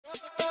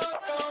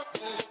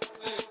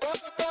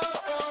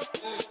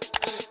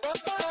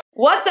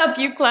What's up,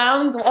 you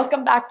clowns?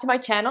 Welcome back to my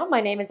channel. My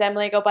name is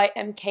Emily. I go by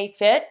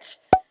EMKFit.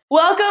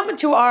 Welcome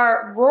to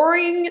our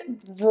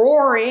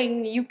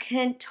roaring, you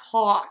can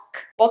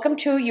talk. Welcome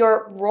to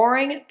your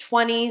roaring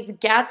 20s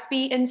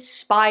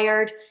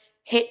Gatsby-inspired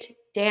HIIT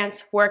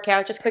dance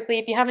workout. Just quickly,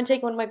 if you haven't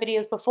taken one of my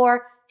videos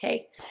before,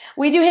 hey,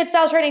 we do HIIT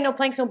style training, no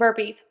planks, no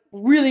burpees.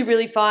 Really,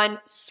 really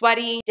fun,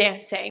 sweaty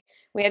dancing.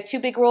 We have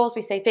two big rules.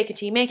 We say fake it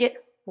till you make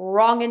it.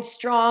 Wrong and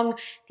strong.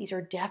 These are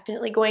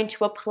definitely going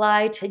to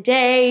apply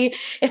today.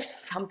 If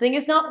something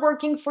is not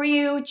working for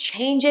you,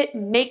 change it,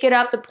 make it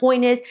up. The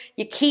point is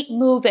you keep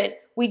moving.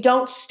 We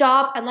don't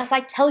stop unless I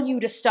tell you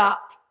to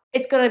stop.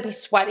 It's gonna be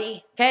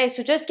sweaty, okay?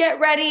 So just get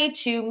ready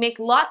to make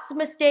lots of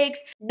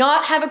mistakes,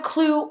 not have a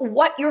clue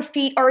what your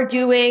feet are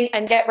doing,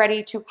 and get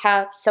ready to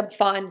have some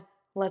fun.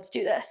 Let's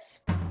do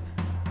this.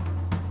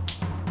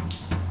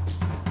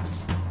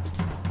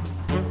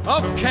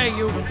 Okay,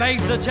 you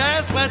babes of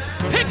jazz, let's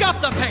pick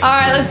up the pace. All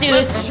right, let's do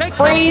this. Let's shake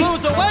Breathe. the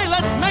blues away.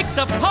 Let's make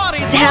the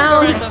parties Down.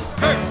 longer and the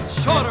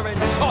skirts shorter and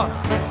shorter.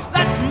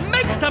 Let's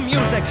make the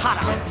music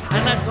hotter.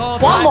 And let's all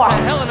One drive more. to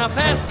hell in a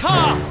fast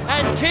car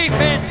and keep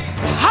it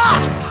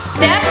hot.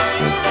 Step.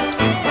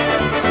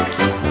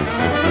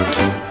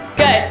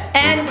 Good.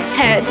 And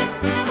head.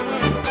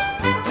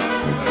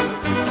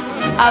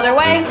 Other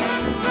way.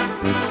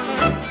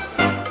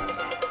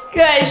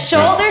 Good.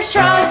 Shoulders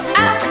strong.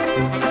 Up.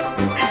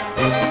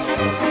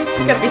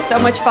 It's gonna be so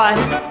much fun.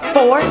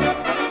 4,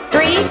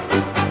 3,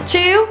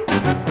 2,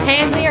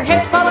 hands in your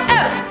hips, bubble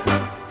out.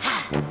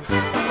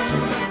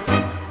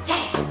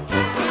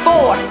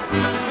 4,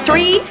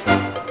 3,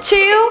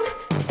 2,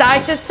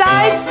 side to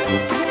side.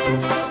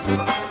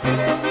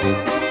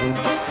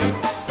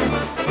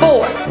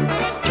 4,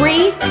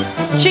 3,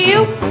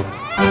 2,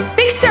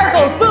 big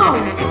circles,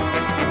 boom.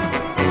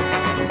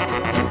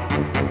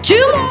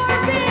 2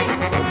 more, big.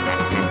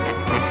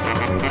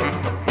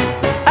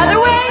 Other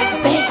way,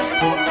 big.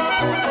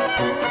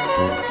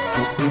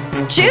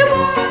 2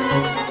 more.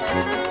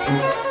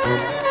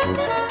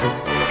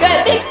 Good,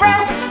 big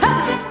breath.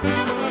 Huh.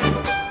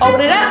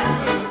 Open it up.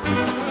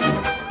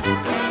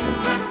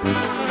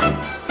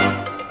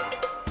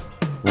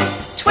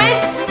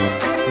 Twist.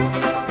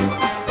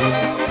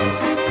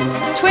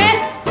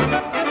 Twist.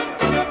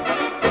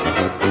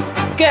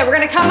 Good, we're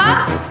gonna come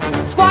up.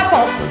 Squat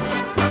pulse.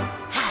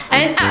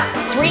 And up.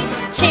 3,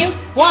 2,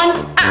 1,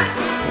 up.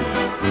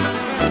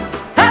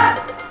 Up.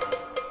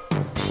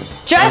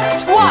 Just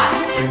squats.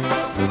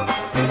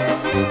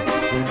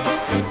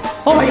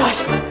 Oh my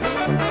gosh.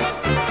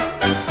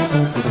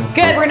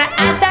 Good, we're gonna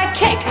add that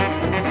kick.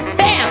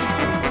 Bam.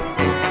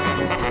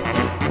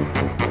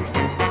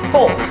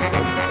 4,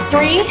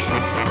 3,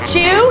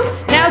 2,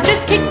 now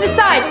just kick to the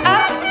side.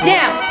 Up,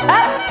 down,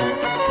 up.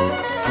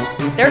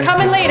 They're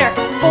coming later.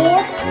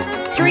 4,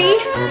 3,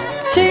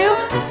 2,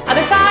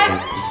 other side.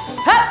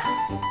 Up.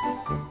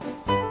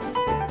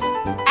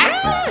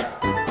 Ah.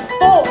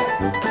 4,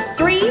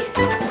 3,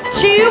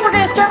 2, we're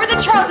gonna start with the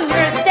Charleston. You're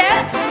gonna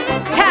step,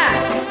 tap,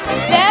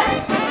 step,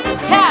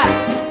 tap.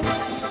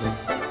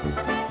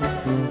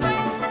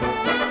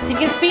 See if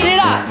you can speed it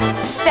up.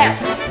 Step.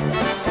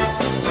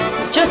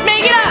 Just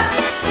make it up.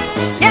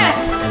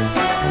 Yes.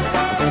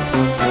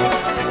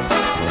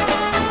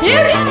 You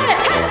got it.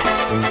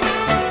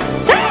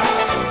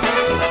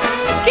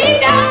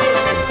 Keep going.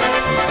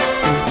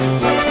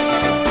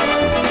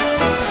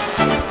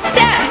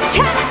 Step,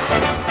 tap.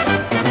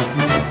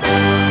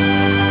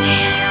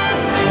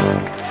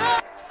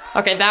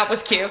 Okay, that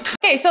was cute.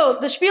 Okay, so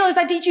the spiel is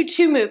I teach you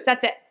 2 moves,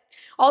 that's it.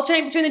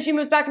 Alternate between the 2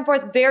 moves back and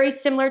forth, very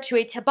similar to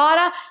a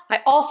Tabata.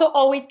 I also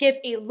always give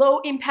a low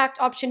impact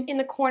option in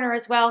the corner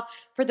as well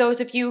for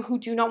those of you who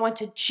do not want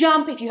to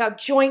jump. If you have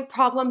joint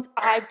problems,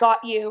 I've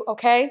got you,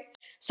 okay?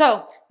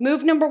 So,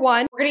 move number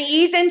 1, we're gonna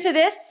ease into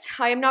this.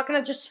 I am not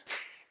gonna just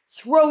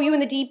throw you in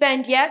the deep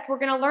end yet. We're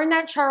gonna learn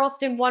that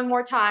Charleston one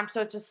more time.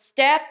 So it's a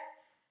step,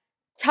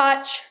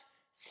 touch,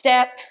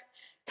 step,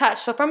 touch.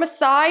 So from a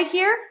side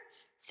here,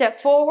 step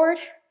forward,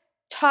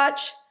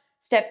 touch,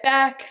 step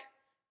back,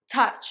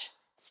 touch,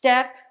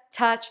 step,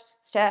 touch,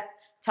 step,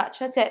 touch.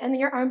 That's it. And then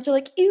your arms are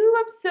like, ew,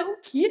 I'm so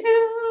cute.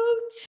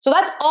 So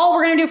that's all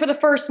we're gonna do for the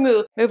first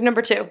move. Move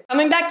number 2.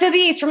 Coming back to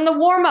these from the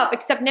warm-up,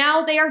 except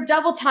now they are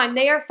double time.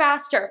 They are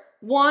faster.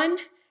 1,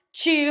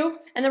 2,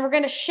 and then we're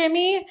gonna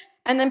shimmy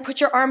and then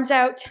put your arms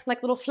out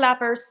like little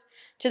flappers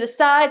to the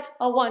side.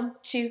 1,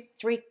 2,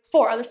 3,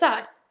 4. Other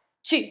side.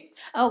 2.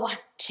 1,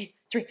 2,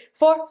 3,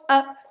 4.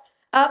 Up.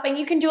 Up, and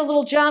you can do a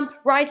little jump,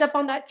 rise up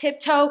on that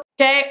tiptoe,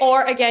 okay?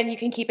 Or again, you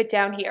can keep it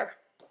down here.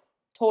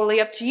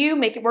 Totally up to you,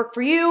 make it work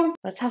for you.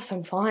 Let's have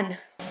some fun.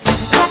 All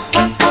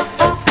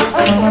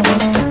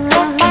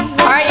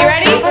right, you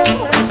ready?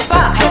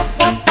 5,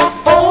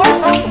 4,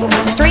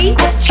 3,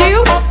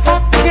 2,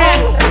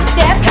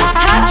 step,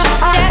 touch,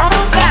 step,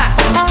 back.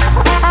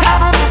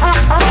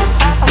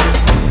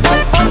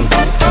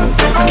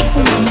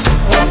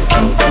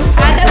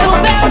 Add that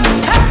little bounce,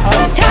 tap.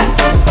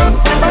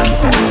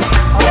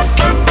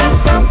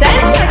 10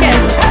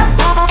 seconds.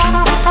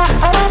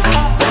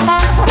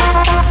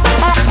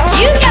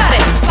 You got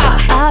it.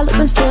 5,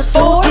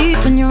 4,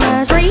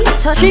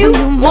 touching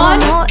you more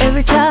and more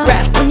every time.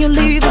 Rest. When you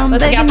leave, I'm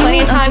begging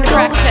you not to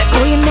go.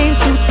 Call your name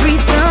 2, 3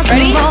 times.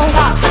 Ready?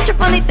 Stop. Such a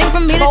funny thing for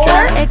me to 4,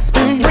 try to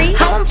explain 3,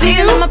 how I'm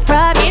feeling. My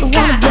pride is the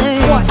one to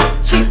blame. 1,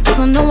 2. Cause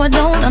I know I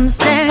don't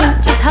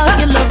understand just how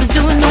your love is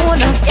doing. No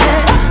one else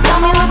can.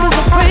 Got me looking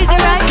so crazy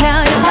right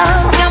now. Your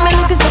love got me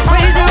looking so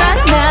crazy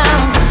right now.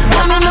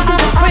 Got me looking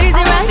so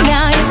crazy right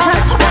now. Your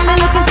touch got me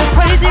looking so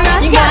crazy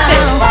right You got now.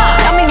 this.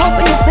 Got me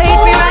hoping you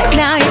page me right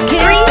now. Your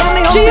kiss got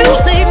me hoping you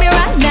save me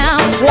right now.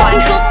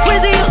 Looking so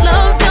crazy, your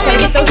love's got me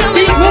looking so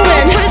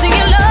crazy,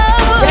 your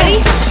love. Ready?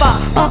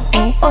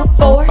 5,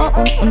 4,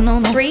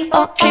 3,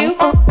 2.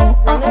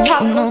 On the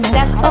top,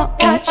 step,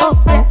 touch,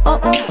 step,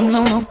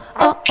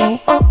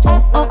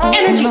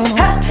 energy.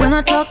 When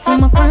I talk to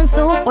my friends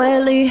so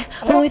quietly,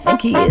 who we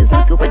think he is,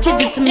 look at what you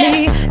did to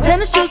me.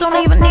 Tennis shoes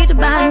don't even need to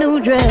buy a new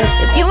dress.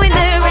 If you ain't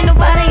there, ain't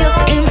nobody else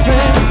to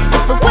impress.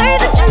 It's the way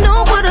that you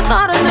know what I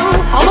thought I knew.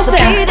 Almost it's the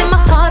there. beat in my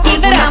heart Keep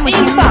it up. with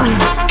you.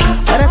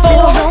 But I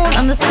still don't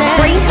understand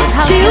 3, just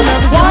how 2, your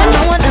love is 1. doing.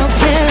 No one else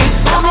cares.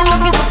 Got me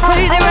looking so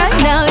crazy right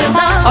now. Your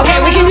love Okay,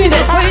 we can do this.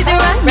 so crazy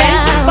right Ready?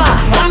 now. 5,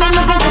 Got me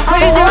looking so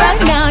crazy 4,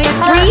 right now. Your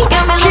 3, touch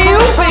got me looking 2.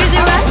 so crazy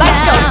right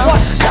Let's go. now.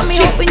 1, Got me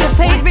 2. hoping you'll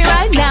page me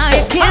right now.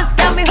 Your kiss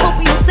got me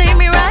hoping you'll save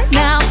me right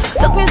now.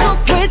 Looking so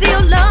crazy,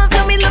 your love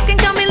got me looking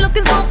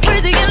so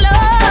crazy in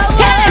love.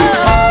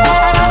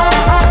 10.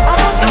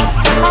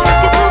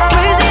 Looking so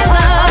crazy in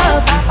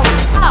love.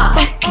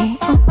 5,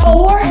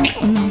 4,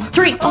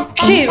 3,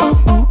 2,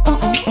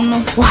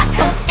 1.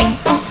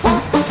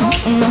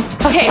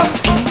 Okay,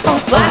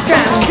 last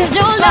round. Cause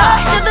your love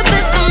did the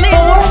best of me.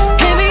 4,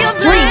 Baby, you're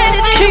 3, blind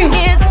if 2. you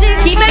can't see.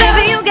 Keep it up.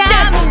 Baby, you got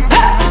Step. me.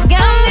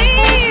 Got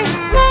me.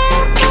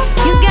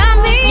 You got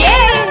me.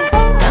 Yeah.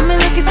 Got me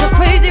looking so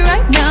crazy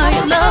right now.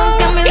 Your love's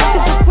got me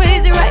looking so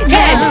crazy right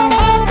 10. now.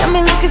 Got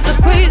me looking so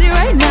crazy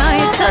right now.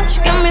 Your touch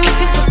got me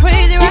looking so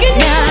crazy right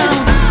now.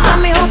 Got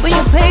me hoping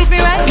you page me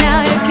right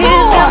now. Your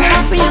kiss got me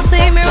hoping you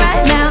save me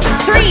right now.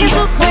 3, Looking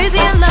so crazy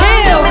in love.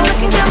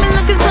 2. Got me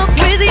looking so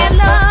crazy in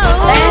love.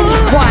 And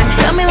 1.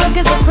 Got me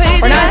looking so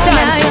crazy We're not right done.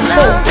 now. Your 4,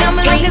 love got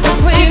me 3, looking so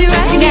crazy 2,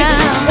 right 1. now.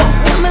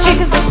 Got me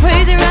looking so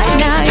crazy right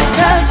now. Your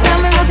touch got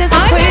me looking so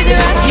crazy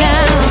right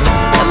now.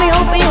 Got me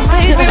hoping you'll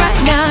page me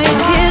right now. Your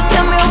kiss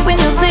got me hoping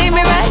you'll save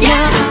me right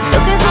now.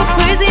 Looking so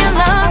crazy in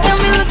love. Got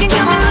me looking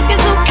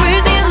so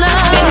crazy in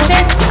love. Finish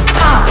it.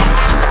 5,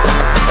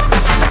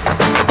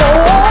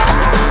 4,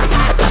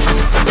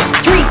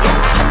 3,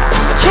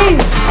 2,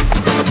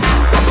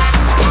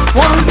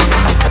 1.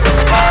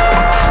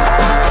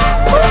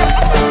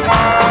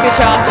 Good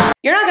job.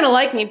 You're not gonna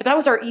like me, but that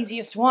was our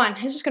easiest one.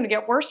 It's just gonna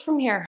get worse from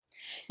here.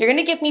 You're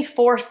gonna give me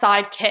 4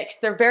 side kicks.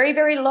 They're very,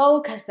 very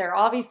low because they're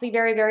obviously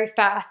very, very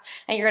fast.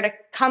 And you're gonna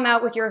come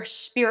out with your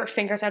spirit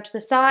fingers out to the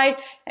side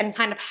and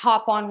kind of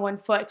hop on one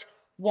foot.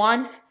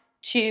 1,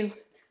 2,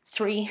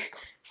 3,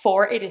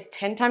 4. It is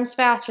 10 times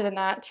faster than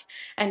that.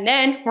 And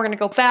then we're gonna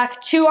go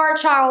back to our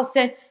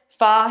Charleston.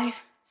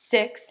 5,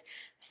 6,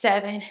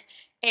 7,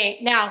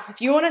 8. Now, if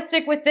you wanna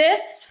stick with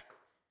this,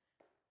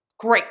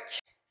 great.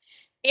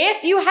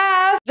 If you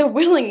have the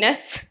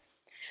willingness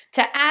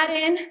to add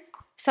in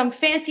some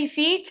fancy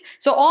feet,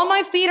 so all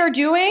my feet are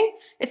doing,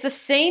 it's the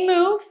same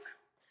move.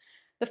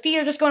 The feet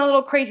are just going a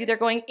little crazy. They're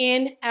going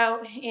in,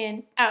 out,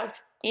 in,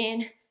 out,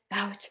 in,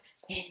 out,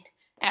 in,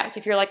 out.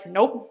 If you're like,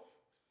 nope,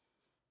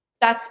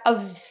 that's a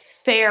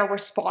fair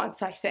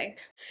response, I think.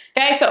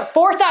 Okay, so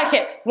 4 side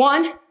kicks.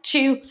 1,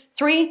 2,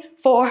 3,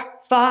 4,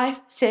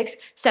 5, 6,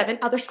 7.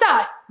 Other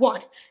side.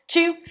 1,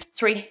 2,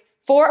 3,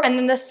 4. And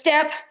then the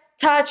step,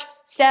 touch,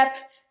 step,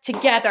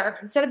 together.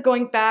 Instead of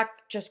going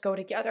back, just go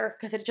together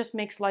because it just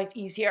makes life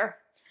easier.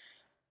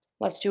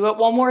 Let's do it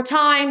one more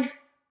time.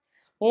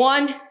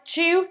 1,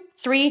 2,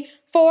 3,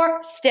 4.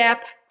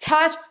 Step,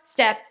 touch,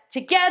 step,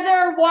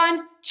 together.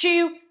 1,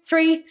 2,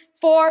 3,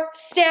 4.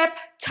 Step,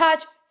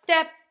 touch,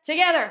 step,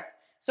 together.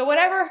 So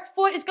whatever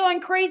foot is going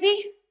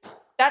crazy,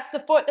 that's the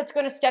foot that's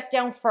going to step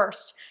down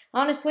first.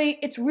 Honestly,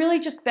 it's really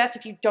just best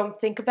if you don't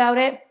think about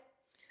it.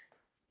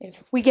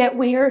 If we get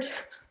weird,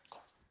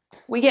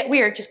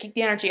 just keep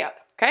the energy up,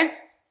 okay?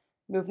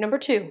 Move number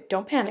 2,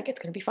 don't panic, it's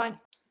gonna be fine.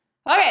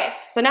 Okay,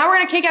 so now we're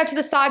gonna kick out to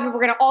the side, but we're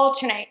gonna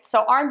alternate.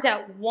 So arms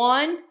out,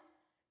 1,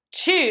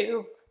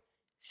 2,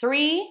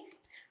 3,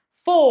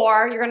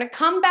 4. You're gonna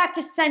come back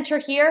to center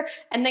here,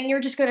 and then you're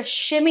just gonna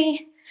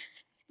shimmy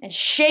and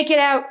shake it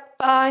out.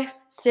 5,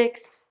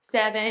 6,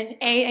 7,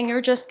 8, and you're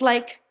just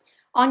like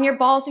on your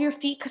balls of your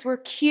feet because we're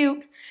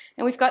cute,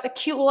 and we've got a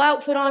cute little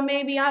outfit on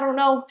maybe, I don't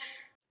know.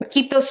 But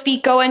keep those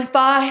feet going.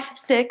 5,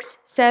 6,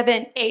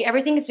 7, 8.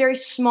 Everything is very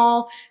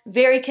small,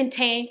 very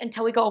contained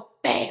until we go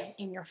bam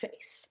in your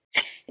face.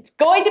 It's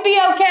going to be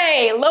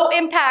okay. Low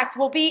impact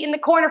will be in the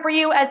corner for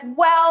you as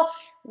well.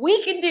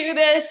 We can do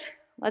this.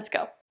 Let's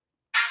go.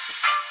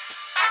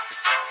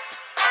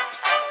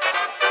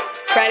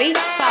 Ready?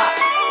 5,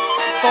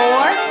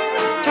 4,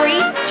 3,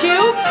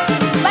 2.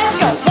 Let's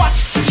go. 1,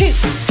 2,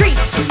 3,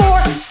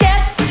 4.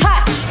 Step,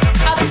 touch.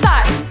 Other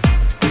side.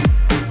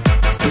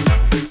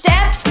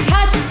 Step,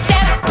 touch,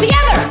 step,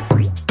 together.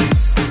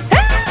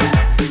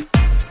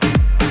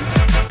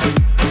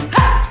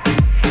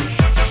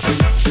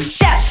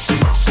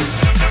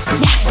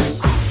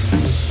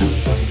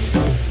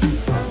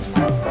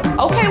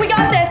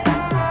 got this.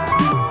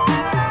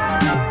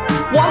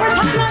 One more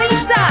time on each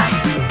side.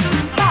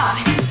 5,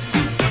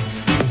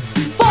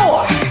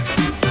 4,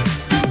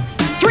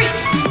 3,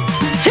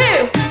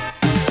 2,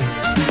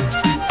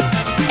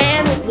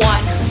 and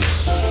 1.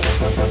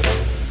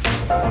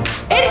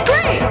 It's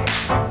great.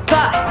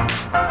 5,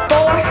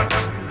 4,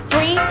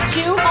 3,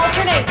 2,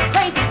 alternate.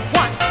 Crazy.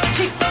 1,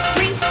 2,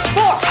 3,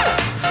 4.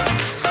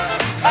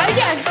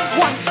 Again.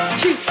 1,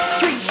 2,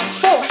 3,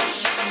 4.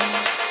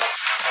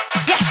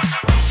 Yes.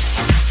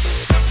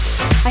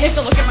 I have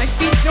to look at my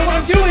feet to know what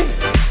I'm doing.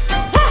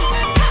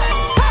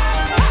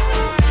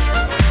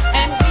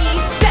 And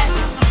reset.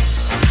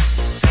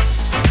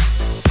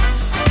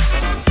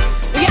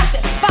 We got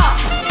this. 5,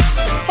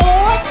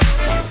 4,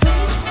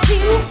 3,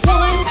 2,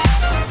 1.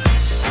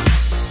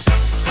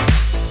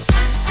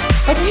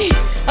 Okay.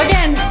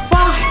 Again.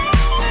 5,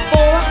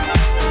 4,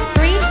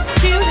 3,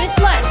 2. This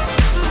leg.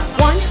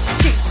 1,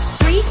 2,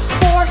 3,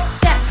 4.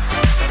 Step.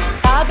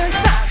 Other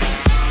side.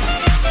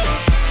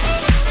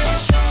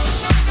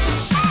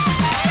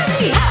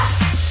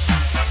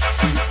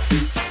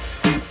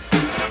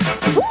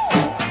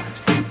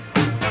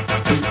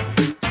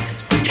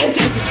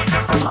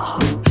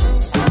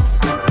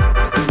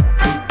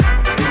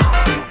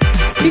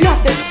 You got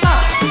this.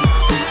 5,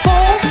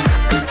 4,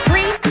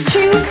 3,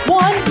 2,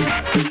 1.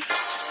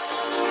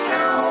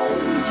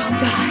 Don't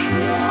die.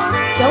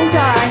 Don't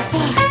die.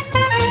 5,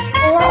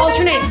 4.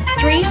 Alternate.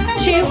 3,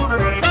 2.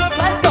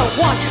 Let's go.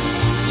 1.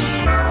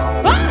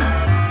 Ah!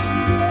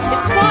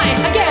 It's fine.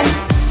 Again.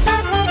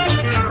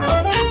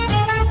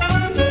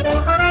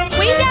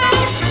 We got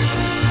it.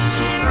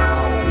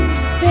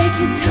 Fake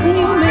it till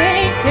you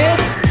make it.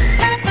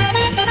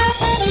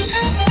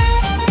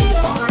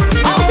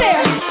 Almost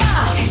there.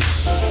 5,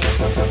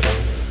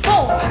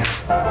 4,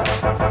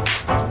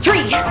 3,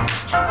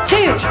 2,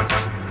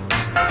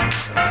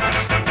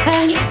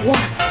 and 1.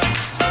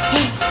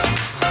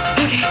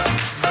 Okay.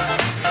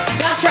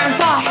 Last round.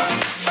 5,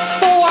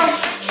 4,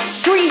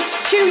 3,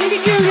 2. You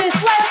can do this.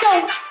 Let's go.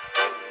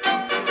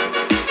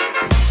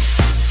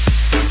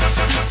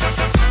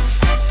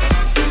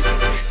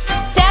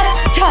 Step,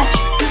 touch.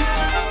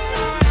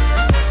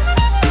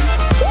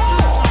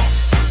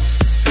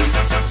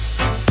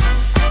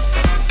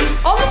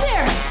 Almost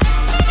there.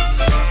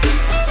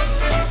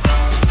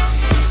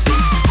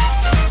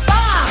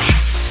 5,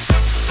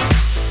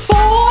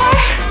 4,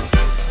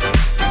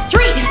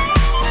 3,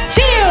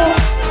 2.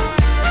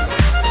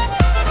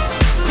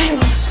 And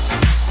 1.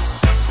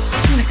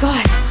 Oh my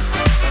God.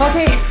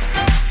 Okay.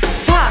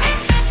 5,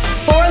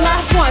 4.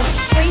 Last one.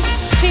 3,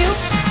 2.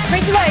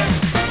 Break your legs.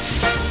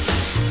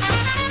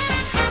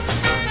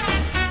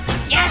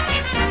 Yes.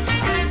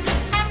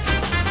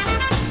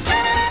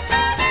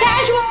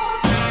 Casual.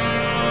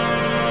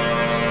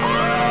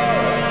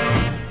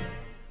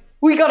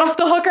 We got off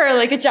the hook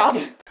early. Good job.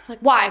 Like,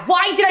 why?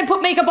 Why did I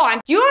put makeup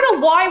on? You don't know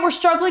why we're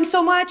struggling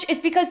so much? It's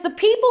because the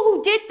people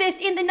who did this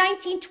in the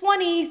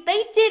 1920s,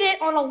 they did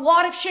it on a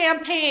lot of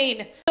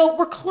champagne. So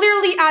we're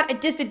clearly at a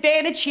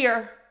disadvantage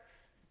here.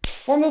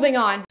 We're moving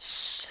on.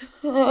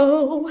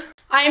 So,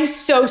 I am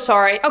so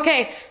sorry.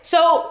 Okay,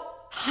 so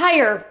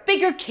higher,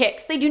 bigger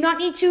kicks. They do not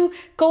need to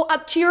go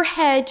up to your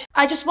head.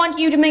 I just want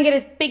you to make it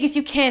as big as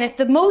you can. If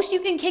the most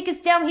you can kick is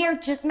down here,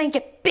 just make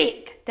it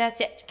big. That's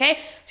it, okay?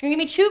 So you're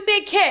gonna give me 2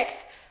 big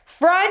kicks.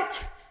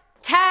 Front,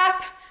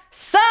 tap,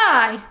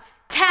 side,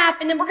 tap,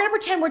 and then we're gonna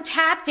pretend we're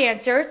tap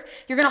dancers.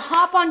 You're gonna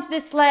hop onto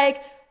this leg,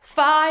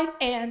 5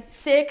 and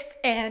 6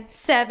 and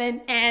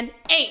 7 and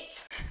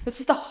 8. This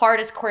is the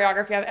hardest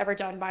choreography I've ever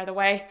done, by the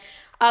way.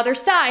 Other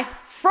side,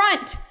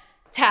 front,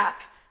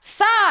 tap,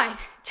 side,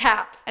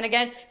 tap. And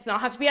again, it does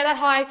not have to be at that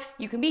high.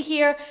 You can be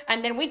here,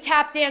 and then we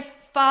tap dance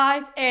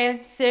 5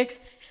 and 6.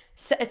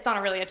 It's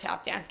not really a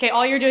tap dance, okay?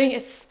 All you're doing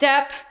is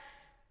step,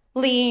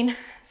 lean,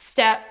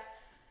 step,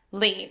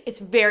 lean. It's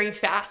very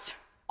fast,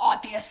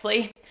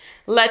 obviously.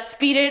 Let's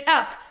speed it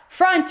up.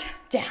 Front,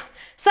 down,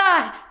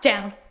 side,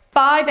 down,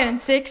 5 and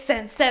 6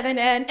 and 7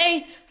 and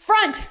 8.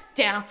 Front,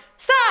 down,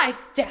 side,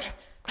 down,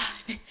 5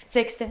 and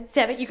 6 and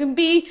 7. You can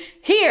be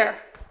here,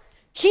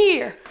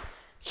 here,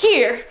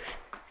 here.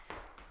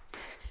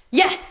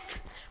 Yes,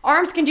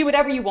 arms can do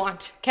whatever you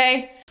want,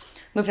 okay?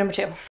 Move number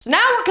 2. So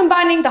now we're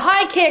combining the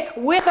high kick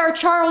with our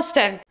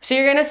Charleston. So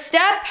you're gonna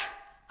step,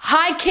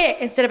 high kick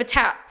instead of a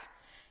tap.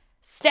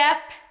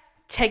 Step,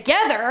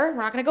 together,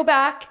 we're not gonna go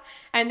back,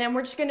 and then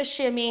we're just gonna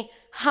shimmy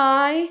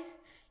high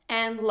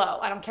and low.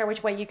 I don't care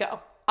which way you go.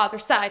 Other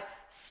side,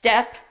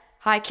 step,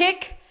 high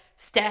kick,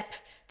 step,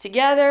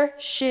 together,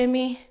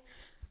 shimmy,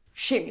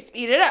 shimmy,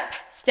 speed it up.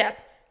 Step,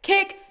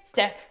 kick,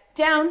 step,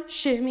 down,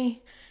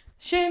 shimmy,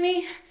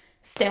 shimmy,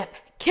 step,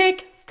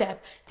 kick,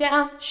 step,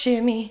 down,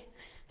 shimmy,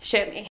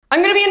 shimmy.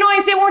 I'm gonna be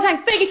annoying, say it one more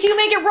time. Fake it till you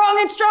make it wrong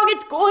and strong.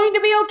 It's going to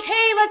be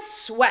okay.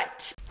 Let's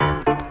sweat.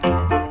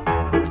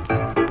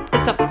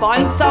 It's a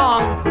fun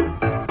song.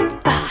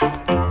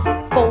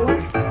 5, 4,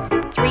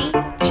 3,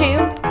 2,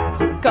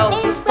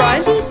 go.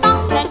 Front,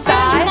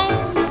 side,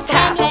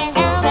 tap.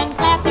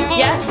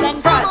 Yes,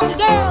 front,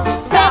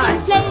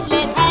 side.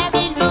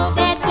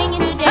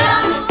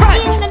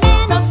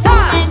 Front, side.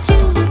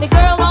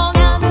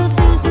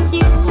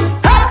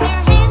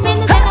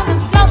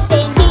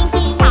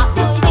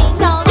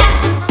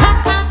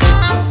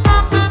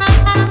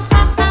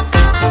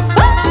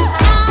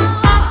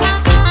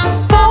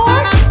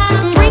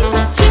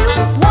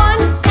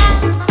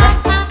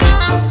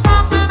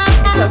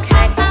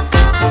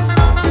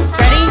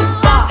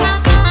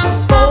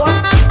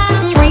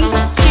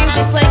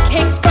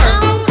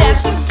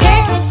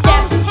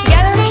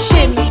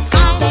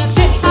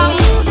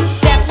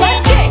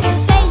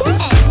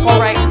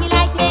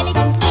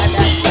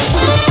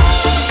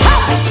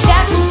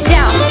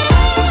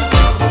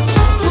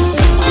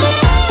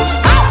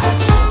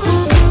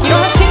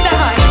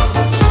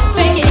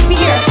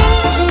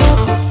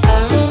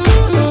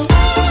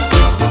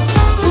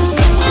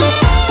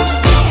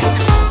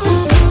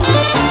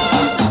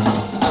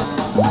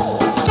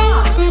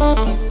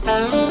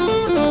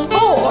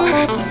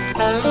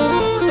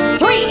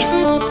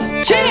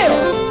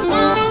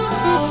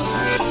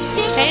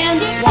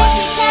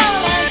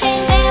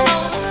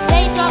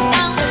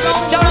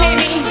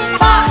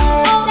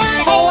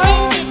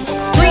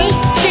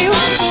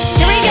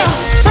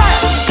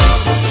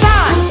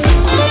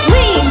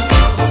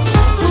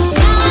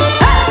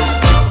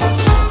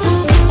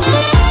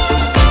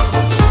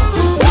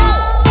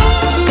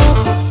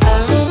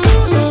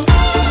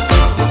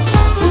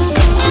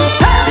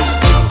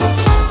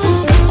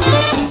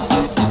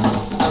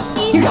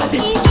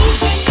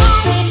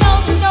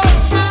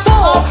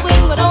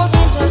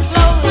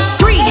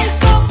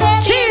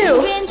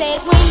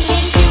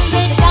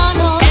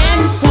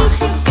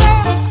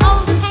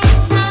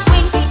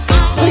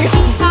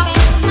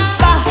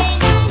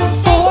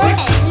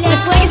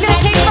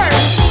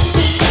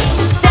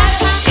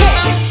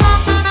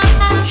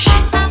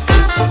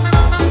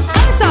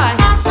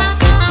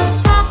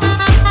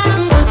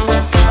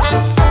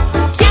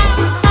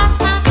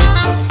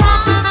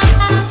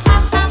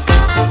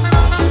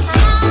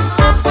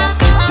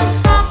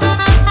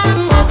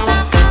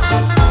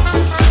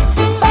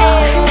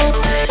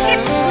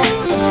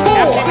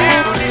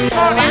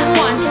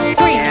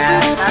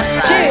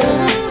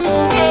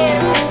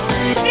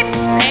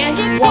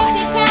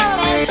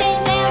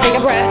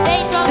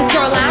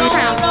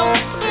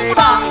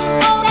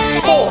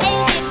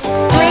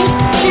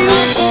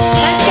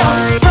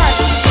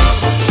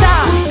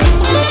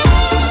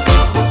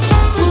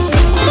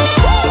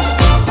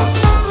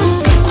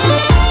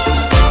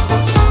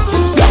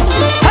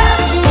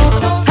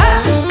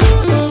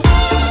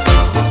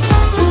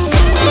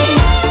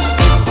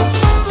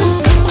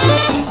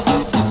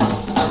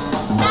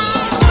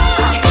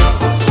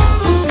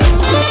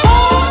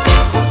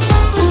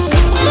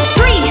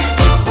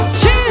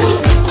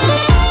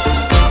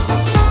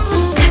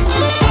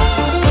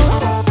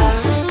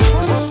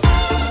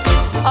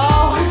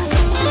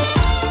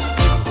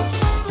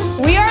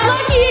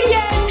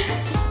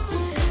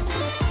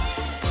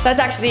 That's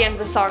actually the end of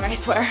the song, I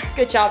swear.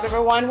 Good job,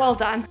 everyone. Well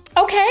done.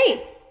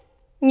 Okay.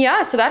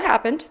 Yeah, so that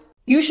happened.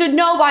 You should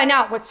know by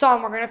now what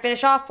song we're gonna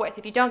finish off with.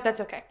 If you don't,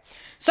 that's okay.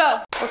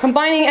 So we're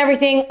combining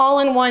everything all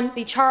in one,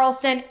 the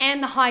Charleston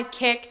and the high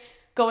kick,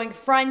 going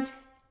front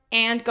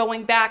and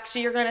going back. So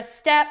you're gonna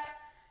step,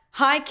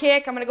 high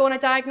kick. I'm gonna go in a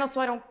diagonal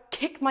so I don't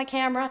kick my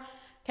camera.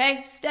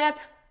 Okay, step,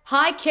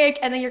 high kick,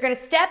 and then you're gonna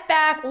step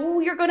back. Oh,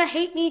 you're gonna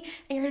hate me.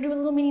 And you're gonna do a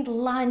little mini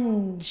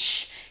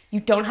lunge. You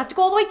don't have to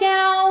go all the way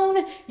down.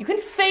 You can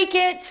fake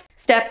it.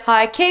 Step,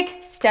 high kick,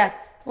 step,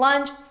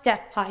 lunge,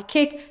 step, high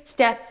kick,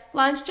 step,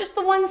 lunge, just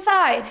the one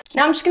side.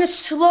 Now I'm just gonna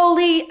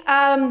slowly,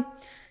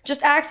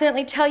 just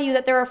accidentally tell you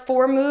that there are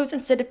 4 moves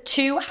instead of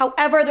 2.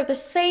 However, they're the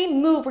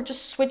same move, we're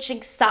just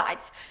switching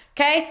sides,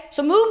 okay?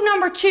 So move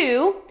number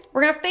 2,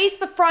 we're gonna face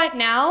the front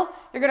now.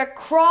 You're gonna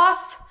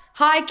cross,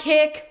 high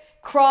kick,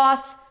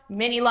 cross,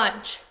 mini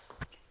lunge.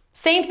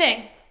 Same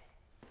thing,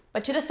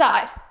 but to the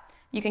side.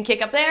 You can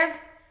kick up there,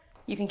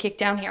 you can kick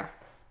down here.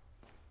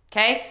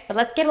 Okay, but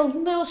let's get a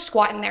little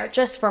squat in there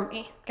just for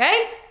me,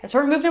 okay? That's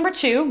our move number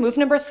 2. Move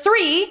number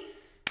 3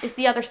 is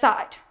the other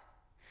side.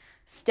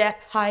 Step,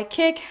 high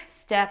kick,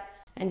 step,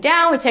 and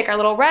down. We take our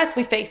little rest.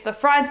 We face the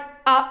front,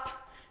 up,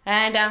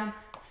 and down,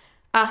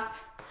 up,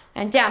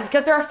 and down.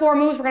 Because there are 4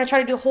 moves, we're gonna try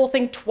to do the whole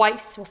thing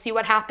twice. We'll see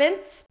what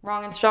happens.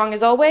 Wrong and strong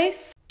as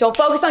always. Don't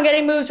focus on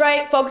getting moves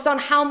right. Focus on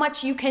how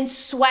much you can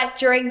sweat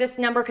during this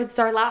number because it's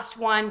our last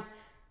one.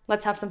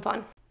 Let's have some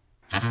fun.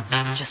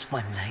 Just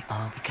one night,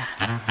 all we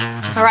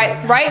got. All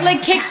right, right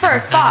leg kicks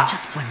first. 5,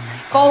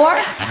 4,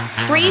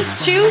 3, 2,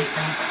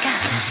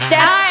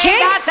 step,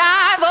 kick. I ain't got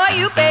time for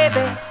you,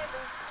 baby.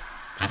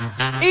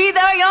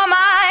 Either you're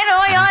mine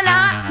or you're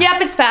not.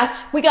 Yep, it's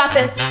fast. We got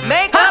this.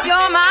 Make up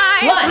your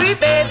mind, lunge, sweet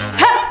baby.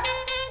 Hup,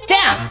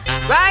 down.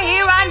 Right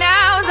here, right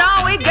now is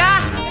all we got.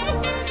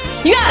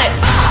 You got it.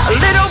 A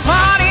little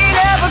party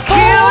never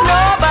killed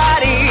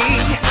nobody.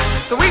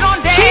 So we gon'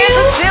 dance 2,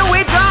 until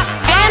we drop.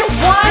 and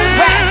 1,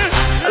 rest.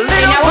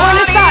 Okay, now we're on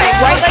the side.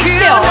 Right leg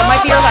still. That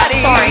might be your left.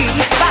 Sorry.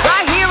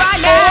 Right here,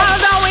 right now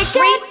is all we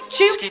 3, got.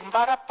 2,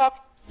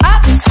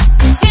 up,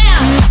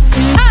 down,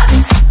 up,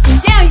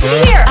 down. You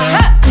can hear.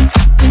 Up.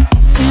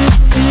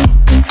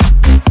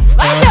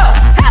 Let's go.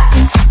 Up.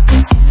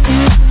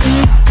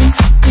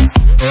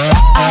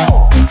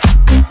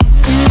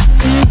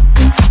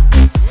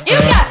 You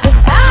got this.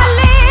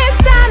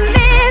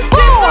 Endless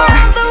trips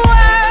around the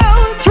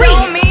world. 3,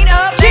 Don't mean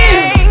a 2,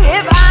 thing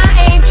if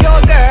I ain't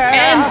your girl.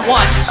 and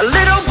 1. A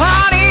little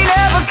party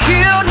never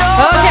killed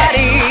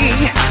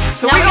nobody.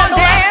 So Now we we got gon'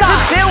 the left dance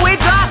side. until we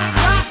drop.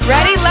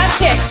 Ready? Left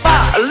kick.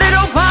 5, A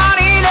little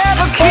party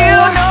never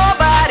killed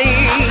nobody.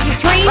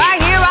 3, Right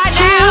here, right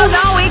 2, now is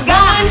all we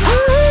got.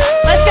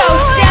 1. Let's go.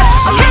 Step,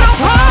 A little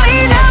party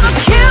never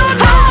killed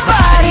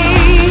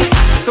nobody.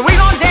 So we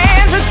gon'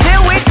 dance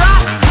until we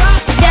drop.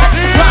 step,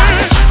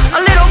 lunge. A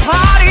little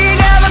party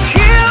never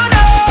killed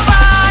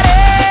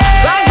nobody.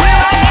 Right here,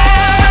 right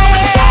now, all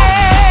we got.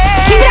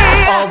 Keep it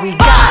up. All we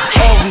got,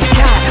 all we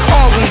got,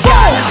 all we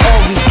got,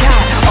 all we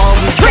got, all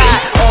we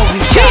got, all we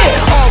got,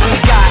 all we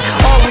got,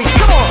 all we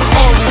come on,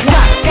 all we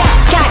got.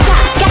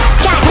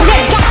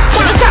 Okay,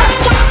 to the side.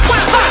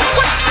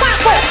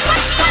 5, 4,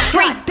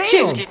 3,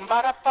 2.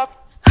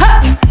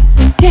 Up,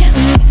 down,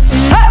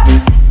 up,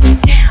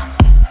 down,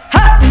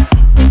 up.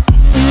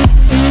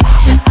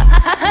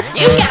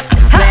 You got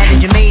this. Glad that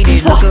you made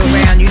it. Look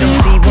around, you don't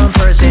see one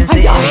person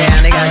sitting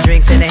down. They got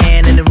drinks in their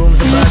hand and the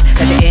room's a buzz.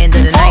 At the end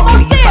of the night,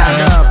 maybe you find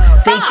love.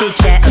 They chit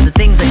chat of the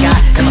things I got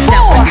and my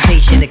snap 4,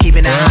 reputation of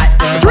keeping it hot.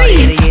 The 3, party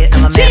of the year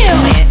and my master 2.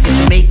 plan is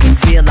to make you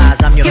realize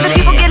I'm your Give the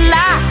people get man.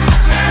 lost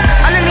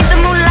underneath the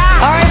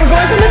moolah. All right, we're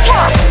going from the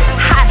top.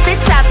 Hot, they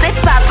top, they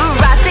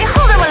paparazzi.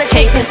 Hold on while I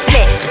take a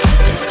sip.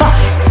 5,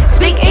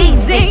 Speak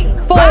easy.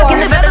 4, Rockin'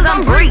 the feathers,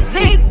 I'm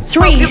breezy.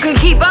 3, You can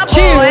keep up,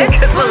 2. boys.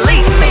 'Cause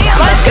believe me, I'm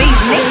Let's the go.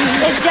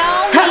 beast. It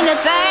don't mean a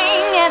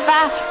thing if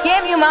I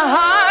give you my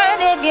heart.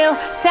 If you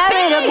tear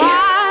it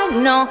apart,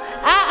 no.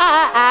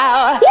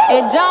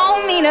 It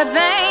don't mean a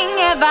thing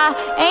if I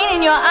ain't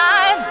in your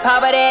eyes.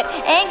 Papa, it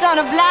ain't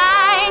gonna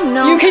fly,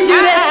 no. You can do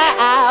this.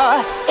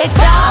 It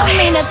don't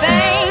mean a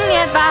thing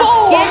if I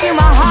 4, give you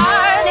my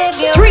heart. If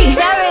you 3,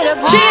 tear it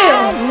apart,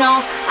 2. no.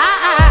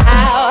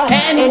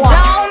 And It 1.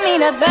 don't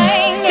mean a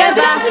thing Does if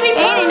it I have to be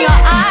ain't in your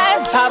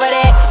eyes. Papa,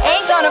 it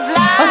ain't gonna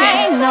fly,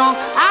 Okay. no.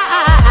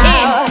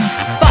 In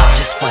 5,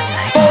 Just one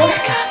night, 4, all we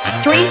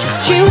got. 3,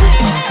 Just 2. one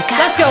night, all we got.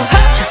 Let's go.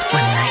 Just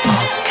one night,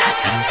 all we got.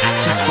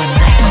 Just one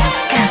night, all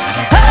we got.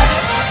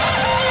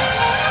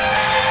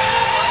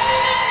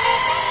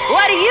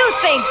 What do you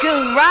think,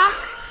 Goon Rock?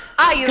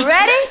 Are you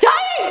ready?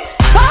 Dying.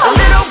 A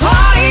little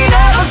party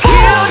never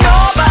killed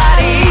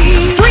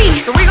nobody.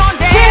 3, So we gon'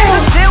 dance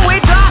until we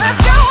drop.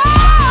 Let's go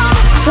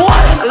on.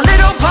 1. A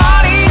little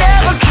party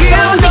never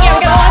killed Go,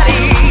 together, go, let's-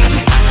 nobody.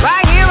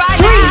 Right here, right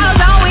 3, now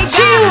is all we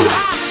 2.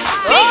 got.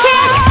 Big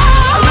kick.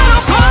 A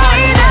little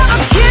party never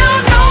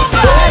killed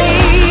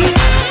nobody.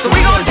 So we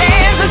gon'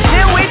 dance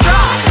until we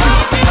drop.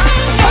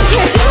 I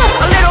can't do it.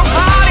 A little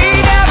party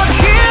never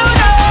killed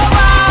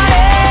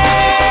nobody.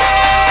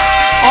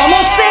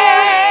 Almost there.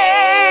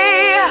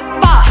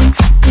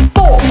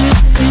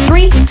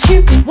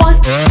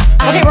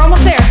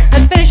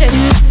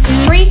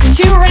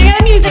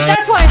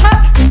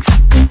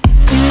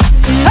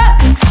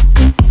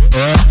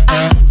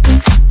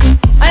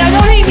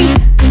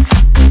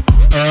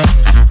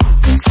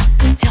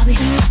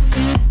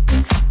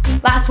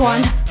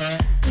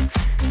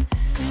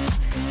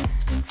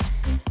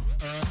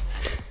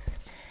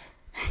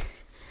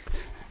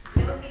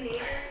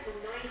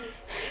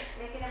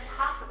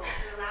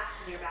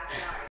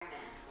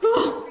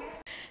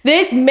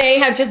 This may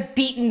have just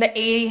beaten the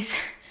 80s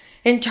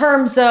in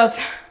terms of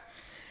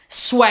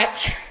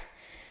sweat.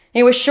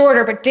 It was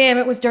shorter, but damn,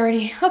 it was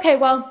dirty. Okay,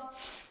 well,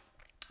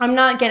 I'm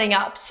not getting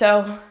up,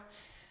 so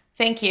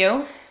thank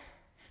you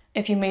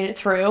if you made it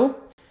through.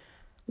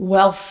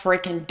 Well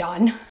freaking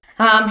done.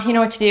 You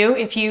know what to do.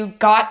 If you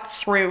got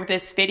through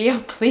this video,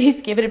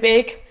 please give it a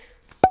big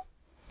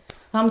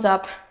thumbs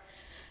up.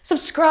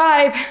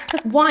 Subscribe,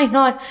 because why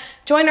not?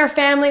 Join our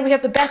family. We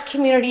have the best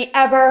community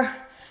ever.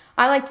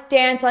 I like to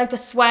dance, I like to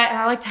sweat, and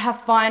I like to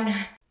have fun.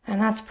 And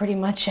that's pretty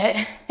much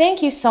it.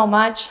 Thank you so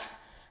much.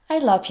 I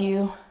love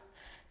you.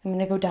 I'm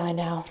gonna go die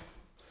now.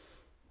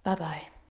 Bye-bye.